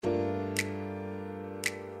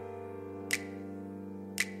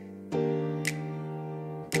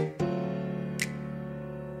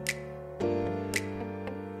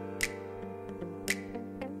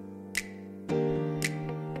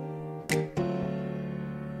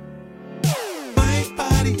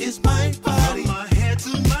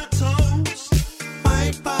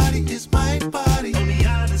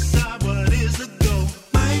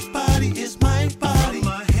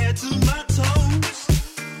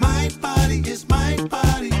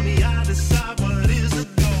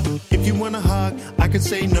can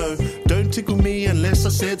say no. Don't tickle me unless I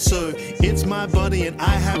said so. It's my body and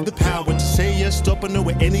I have the power to say yes, stop or no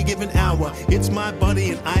at any given hour. It's my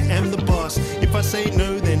body and I am the boss. If I say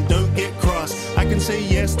no, then don't get cross. I can say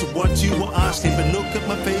yes to what you were asking, but look at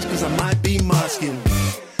my face cause I might be masking.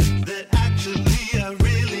 That actually I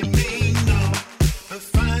really mean no, but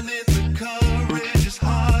finding the courage is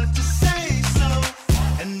hard to say so.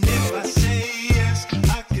 And if I say yes,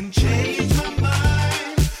 I can change my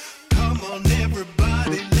mind. Come on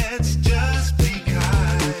everybody, let's just be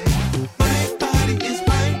kind. My body is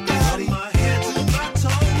my body, from my head to my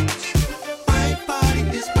toes. My body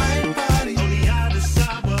is my body, on the other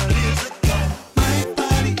side what is it called? My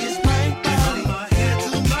body is my body, from my head to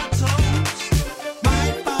my toes. My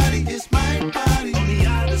body is my body, on the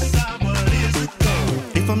other side what is it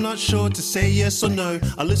called? If I'm not sure to say yes or no,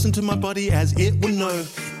 I listen to my body as it will know.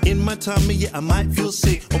 In my tummy, yeah, I might feel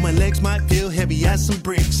sick, or my legs might feel heavy as some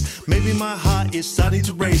bricks. Maybe my heart is starting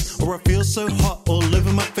to race, or I feel so hot all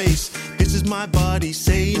over my face. This is my body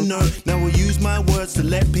saying no. Now I'll use my words to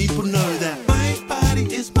let people know that my body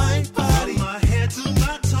is my body, from my head to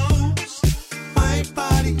my toes. My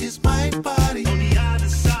body is my body, on the other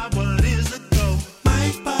side what is the go?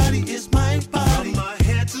 My body is my body, from my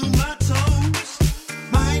head to my toes.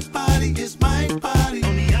 My body is my body,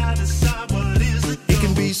 on the other side what is the go? It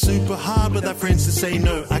can be super hard with our friends to say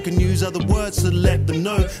no. I can use other words to let them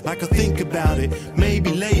know, like I think about it,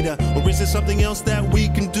 maybe later. Or is there something else that we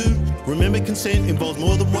can do? Remember, consent involves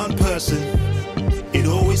more than one person. It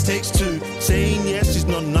always takes two. Saying yes is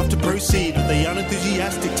not enough to proceed.